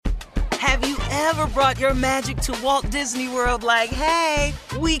Have you ever brought your magic to Walt Disney World like, hey,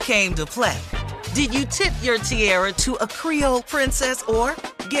 we came to play? Did you tip your tiara to a Creole princess or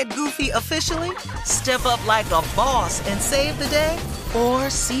get goofy officially? Step up like a boss and save the day? Or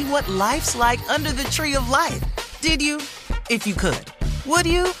see what life's like under the tree of life? Did you? If you could. Would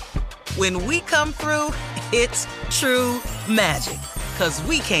you? When we come through, it's true magic. 'Cause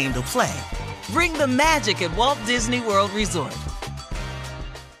we came to play. Bring the magic at Walt Disney World Resort.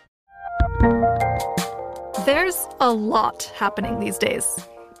 There's a lot happening these days.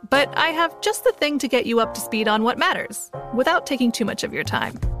 But I have just the thing to get you up to speed on what matters, without taking too much of your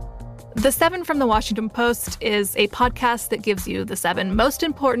time. The 7 from the Washington Post is a podcast that gives you the 7 most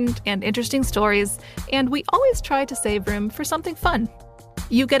important and interesting stories, and we always try to save room for something fun.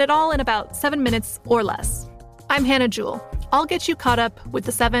 You get it all in about 7 minutes or less. I'm Hannah Jewell. I'll get you caught up with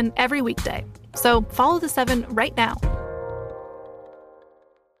the 7 every weekday. So follow the 7 right now.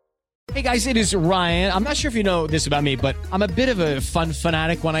 Hey guys, it is Ryan. I'm not sure if you know this about me, but I'm a bit of a fun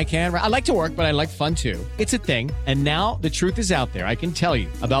fanatic when I can. I like to work, but I like fun too. It's a thing. And now the truth is out there. I can tell you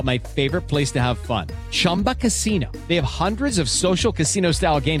about my favorite place to have fun. Chumba Casino. They have hundreds of social casino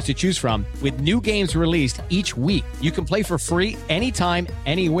style games to choose from with new games released each week. You can play for free anytime,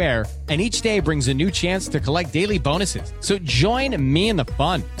 anywhere. And each day brings a new chance to collect daily bonuses. So join me in the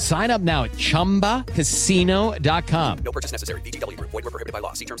fun. Sign up now at ChumbaCasino.com. No purchase necessary. VGW Group. Void where prohibited by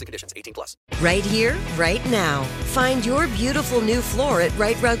law. See terms and conditions. 18+. Right here, right now. Find your beautiful new floor at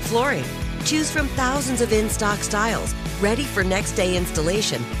Right Rug Flooring. Choose from thousands of in-stock styles, ready for next day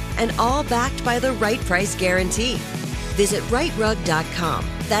installation, and all backed by the right price guarantee. Visit rightrug.com.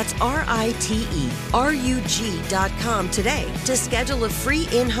 That's RITERUG.com today to schedule a free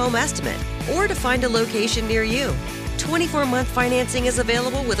in-home estimate or to find a location near you. 24-month financing is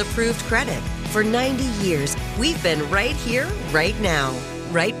available with approved credit. For 90 years, we've been right here, right now.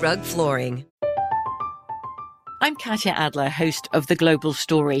 Right Rug Flooring. I'm Katya Adler, host of The Global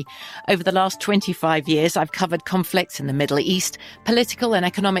Story. Over the last 25 years, I've covered conflicts in the Middle East, political and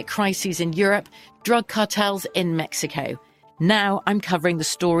economic crises in Europe, drug cartels in Mexico. Now I'm covering the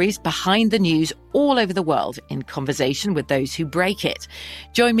stories behind the news all over the world in conversation with those who break it.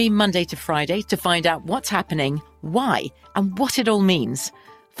 Join me Monday to Friday to find out what's happening, why, and what it all means.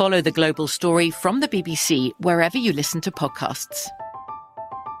 Follow The Global Story from the BBC wherever you listen to podcasts.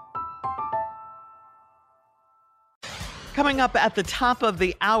 Coming up at the top of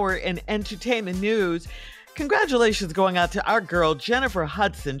the hour in entertainment news, congratulations going out to our girl, Jennifer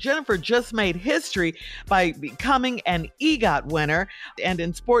Hudson. Jennifer just made history by becoming an EGOT winner. And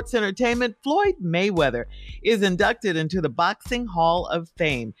in sports entertainment, Floyd Mayweather is inducted into the Boxing Hall of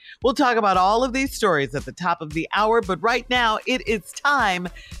Fame. We'll talk about all of these stories at the top of the hour, but right now it is time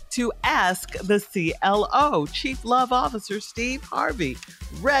to ask the CLO, Chief Love Officer Steve Harvey.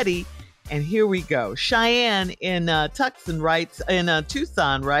 Ready? And here we go. Cheyenne in Tucson writes,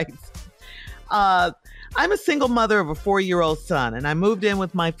 Tucson writes, I'm a single mother of a 4-year-old son, and I moved in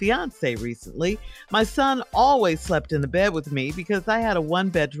with my fiance recently. My son always slept in the bed with me because I had a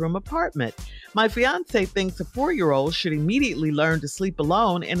 1-bedroom apartment. My fiance thinks a 4-year-old should immediately learn to sleep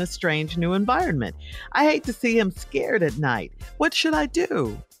alone in a strange new environment. I hate to see him scared at night. What should I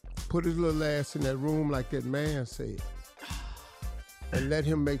do? Put his little ass in that room like that man said. And let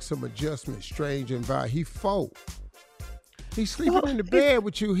him make some adjustments, strange environment. He 4. He's sleeping in the bed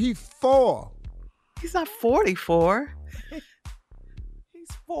with you. He 4. He's not 44.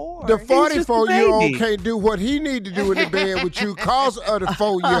 He's 4. The 44-year-old can't do what he need to do in the bed with you because of the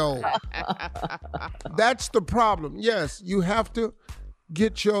 4-year-old. That's the problem. Yes, you have to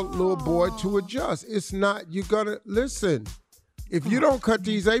get your little boy to adjust. It's not, you gotta, listen, if you don't cut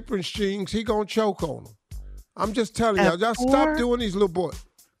these apron strings, he gonna choke on them. I'm just telling y'all, stop doing these little boys.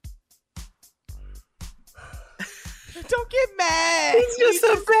 Don't get mad. He's just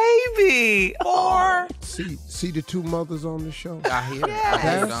a baby. 4. See the 2 mothers on the show? I hear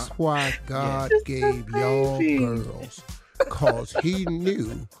That's why God gave y'all girls, because he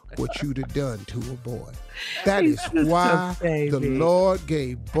knew what you'd have done to a boy. That is why the Lord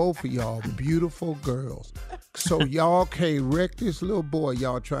gave both of y'all beautiful girls. So y'all can't wreck this little boy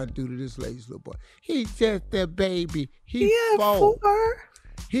y'all trying to do to this lady's little boy. He's just a baby. He's 4.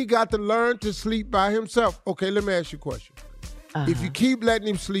 He got to learn to sleep by himself. Okay, let me ask you a question. If you keep letting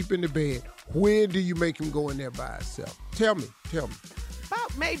him sleep in the bed, when do you make him go in there by himself? Tell me.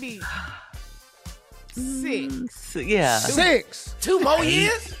 About maybe 6. Yeah. 6. 2 more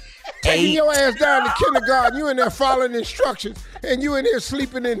years? Taking your ass down to kindergarten, you in there following instructions, and you in here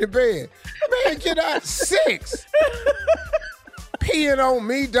sleeping in the bed. Man, get out. 6. Peeing on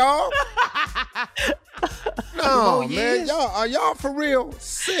me, dog. No, man, are y'all for real?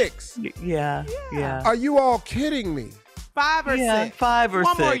 6? Yeah. Are you all kidding me? 5 or 6. 5 or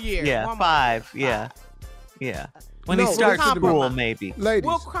 6. One more year. Yeah, 5. Yeah. When he starts school, maybe. Ladies,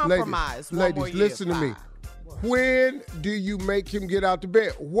 we'll compromise. Ladies, listen to me. When do you make him get out the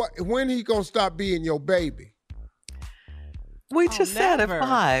bed? When he gonna stop being your baby? We just said at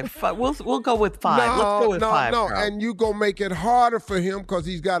 5. We'll go with 5. Let's go with 5. No, and you gonna make it harder for him because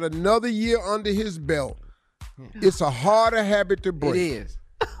he's got another year under his belt. It's a harder habit to break. It is.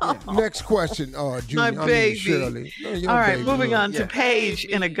 Yeah. Next question, Judy. My baby. Shirley. No, all right, baby. moving on to Paige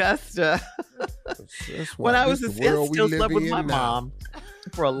in Augusta. When I was still slept with my mom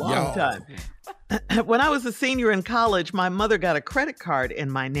for a long time. When I was a senior in college, my mother got a credit card in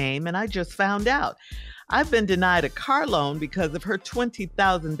my name, and I just found out. I've been denied a car loan because of her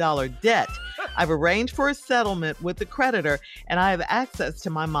 $20,000 debt. I've arranged for a settlement with the creditor, and I have access to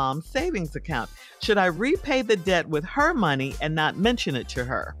my mom's savings account. Should I repay the debt with her money and not mention it to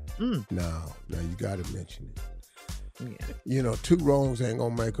her? No, you got to mention it. Yeah. You know, 2 wrongs ain't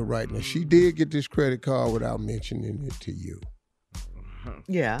going to make a right. Now, she did get this credit card without mentioning it to you.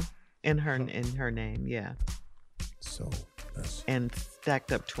 Yeah, in her name, yeah. So that's... And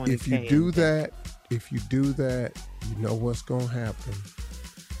stacked up $20,000. If you do that, you know what's gonna happen.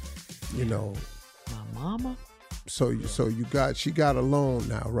 You know, my mama. So she got a loan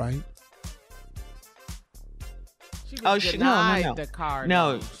now, right? She was denied no. the card.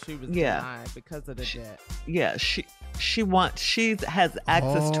 No, she was denied because of the debt. Yeah, she has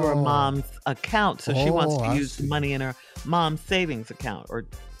access to her mom's account, so she wants to use the money in her mom's savings account or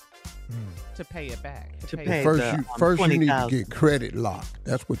to pay it back. First you need to get credit locked.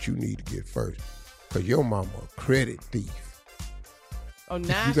 That's what you need to get first. Because your mama a credit thief. Oh,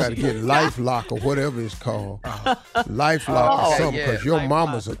 now you got to get LifeLock or whatever it's called. LifeLock or something, because your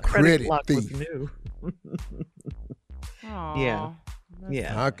mama's a credit thief. Yeah.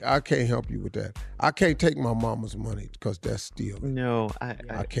 I can't help you with that. I can't take my mama's money because that's stealing. No, I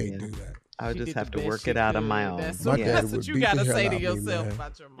can't do that. I just have to work it out on my own. That's what you got to say to yourself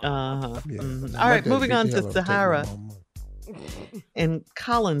about your mom. All right, moving on to Sahara in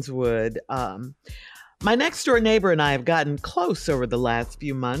Collinswood. My next door neighbor and I have gotten close over the last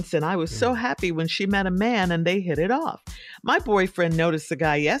few months, and I was so happy when she met a man and they hit it off. My boyfriend noticed the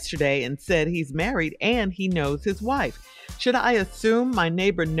guy yesterday and said he's married and he knows his wife. Should I assume my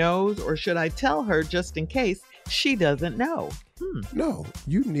neighbor knows, or should I tell her just in case she doesn't know? No,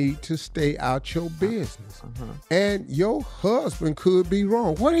 you need to stay out your business. And your husband could be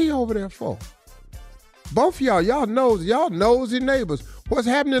wrong. What are you over there for? Both of y'all nosy neighbors. What's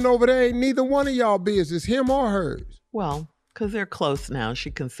happening over there ain't neither one of y'all business, him or hers. Well, because they're close now.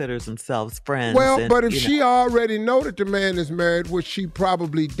 She considers themselves friends. Well, but if she already know that the man is married, which she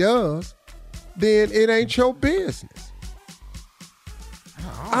probably does, then it ain't your business.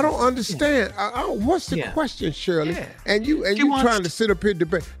 I don't understand. What's the question, Shirley? Yeah. And you trying to sit up here and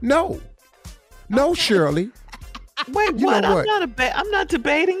debate? No, Shirley. Wait, what? I'm not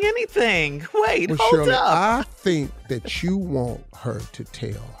debating anything. Wait, hold Shirley, up. I think that you want her to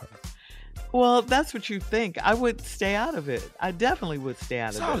tell her. Well, that's what you think. I would stay out of it. I definitely would stay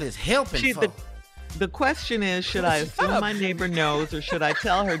out of it. That's all this helping for. The question is, should I assume my neighbor knows, or should I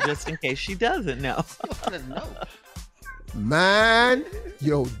tell her just in case she doesn't know? Mind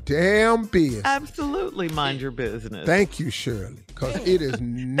your damn business. Absolutely mind your business. Thank you, Shirley, because it is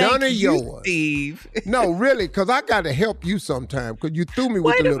none of yours. Steve. No, really, because I got to help you sometime, because you threw me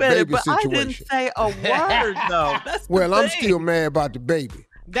with the little baby situation. I didn't say a word, though. That's I'm still mad about the baby.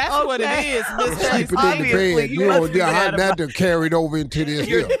 That's what it is, sleeping in the bed. You know, that done carried over into this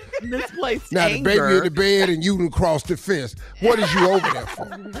here. Misplaced now anger. The baby in the bed and you done crossed the fence. What is you over there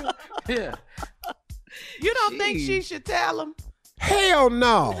for? Yeah. You don't think she should tell him? Hell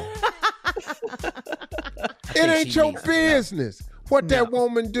no. It ain't your business what that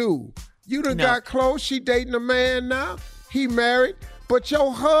woman do. You done got close. She dating a man now. He married. But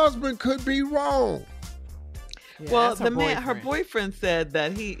your husband could be wrong. Yeah, well, her boyfriend said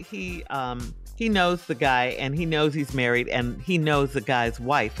that he knows the guy and he knows he's married and he knows the guy's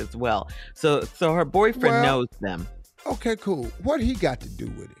wife as well. So her boyfriend knows them. Okay, cool. What he got to do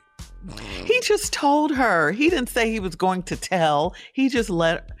with it? He just told her. He didn't say he was going to tell. He just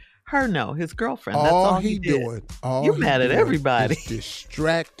let her know, his girlfriend. That's all he did. You're mad at everybody. It's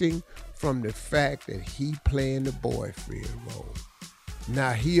distracting from the fact that he playing the boyfriend role.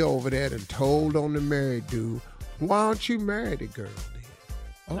 Now he over there and told on the married dude, why don't you marry the girl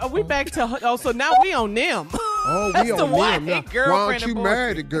then? Oh, we back to, so now we on them. Oh, we on them now. Why don't you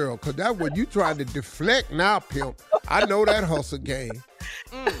marry the girl? Because that's what you trying to deflect now, pimp. I know that hustle game.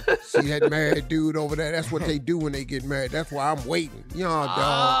 See that married dude over there? That's what they do when they get married. That's why I'm waiting. You know,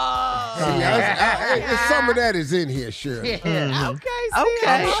 dog. See, some of that is in here, Shirley. Yeah. Okay.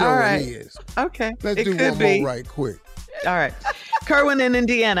 I'm sure all right. it is. Okay. Let's do one more right quick. All right. Kerwin in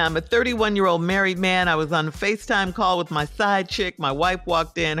Indiana. I'm a 31-year-old married man. I was on a FaceTime call with my side chick. My wife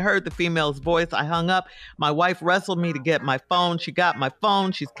walked in, heard the female's voice. I hung up. My wife wrestled me to get my phone. She got my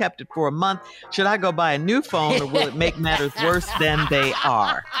phone. She's kept it for a month. Should I go buy a new phone or will it make matters worse than they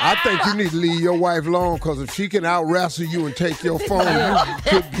are? I think you need to leave your wife alone because if she can out-wrestle you and take your phone, you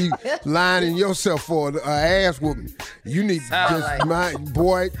could be lining yourself for an ass whooping. You need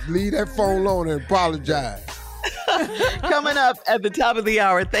to leave that phone alone and apologize. Coming up at the top of the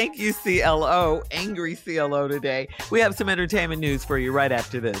hour, thank you, CLO, angry CLO today. We have some entertainment news for you right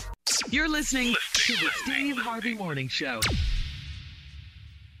after this. You're listening to the Steve Harvey Morning Show.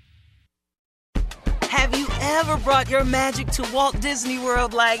 Have you ever brought your magic to Walt Disney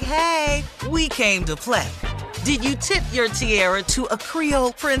World like, hey, we came to play? Did you tip your tiara to a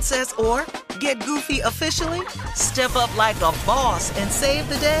Creole princess or get goofy officially? Step up like a boss and save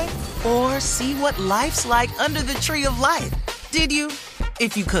the day? Or see what life's like under the tree of life? Did you?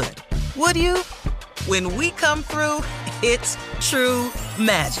 If you could. Would you? When we come through, it's true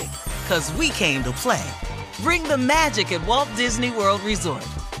magic. 'Cause we came to play. Bring the magic at Walt Disney World Resort.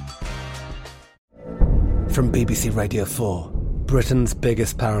 From BBC Radio 4, Britain's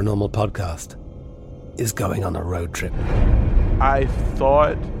biggest paranormal podcast is going on a road trip. I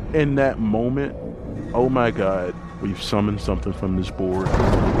thought in that moment, oh my God, we've summoned something from this board.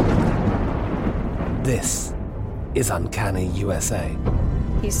 This is Uncanny USA.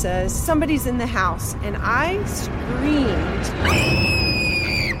 He says, somebody's in the house, and I screamed.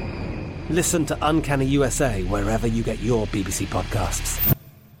 Listen to Uncanny USA wherever you get your BBC podcasts,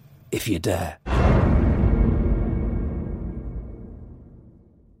 if you dare.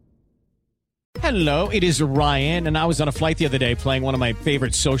 Hello, it is Ryan, and I was on a flight the other day playing one of my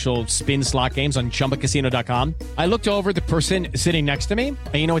favorite social spin slot games on ChumbaCasino.com. I looked over at the person sitting next to me,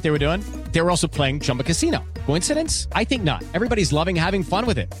 and you know what they were doing? They were also playing Chumba Casino. Coincidence? I think not. Everybody's loving having fun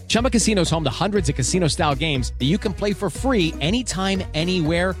with it. Chumba Casino is home to hundreds of casino-style games that you can play for free anytime,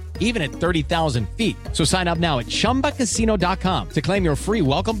 anywhere, even at 30,000 feet. So sign up now at ChumbaCasino.com to claim your free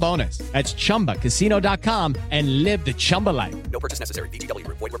welcome bonus. That's ChumbaCasino.com and live the Chumba life. No purchase necessary. VGW.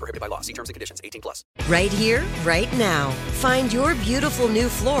 Void where prohibited by law. See terms and conditions. 18+. Right here, right now. Find your beautiful new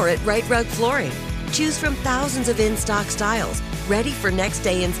floor at Right Rug Flooring. Choose from thousands of in-stock styles, ready for next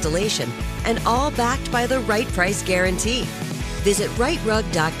day installation, and all backed by the right price guarantee. Visit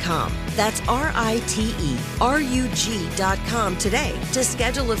rightrug.com. That's RITERUG.com today to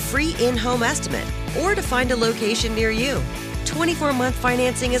schedule a free in-home estimate or to find a location near you. 24-month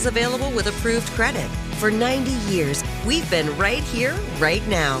financing is available with approved credit. For 90 years, we've been right here, right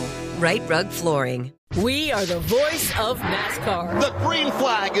now. Right Rug Flooring. We are the voice of NASCAR. The green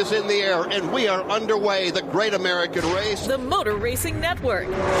flag is in the air, and we are underway. The Great American Race. The Motor Racing Network.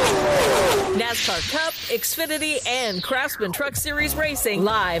 NASCAR Cup, Xfinity, and Craftsman Truck Series Racing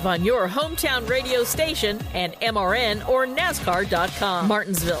live on your hometown radio station and MRN or NASCAR.com.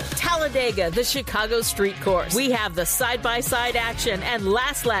 Martinsville, Talladega, the Chicago Street Course. We have the side-by-side action and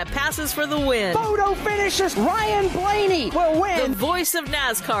last lap passes for the win. Photo finishes. Ryan Blaney will win. The voice of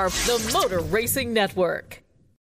NASCAR, the Motor Racing Network.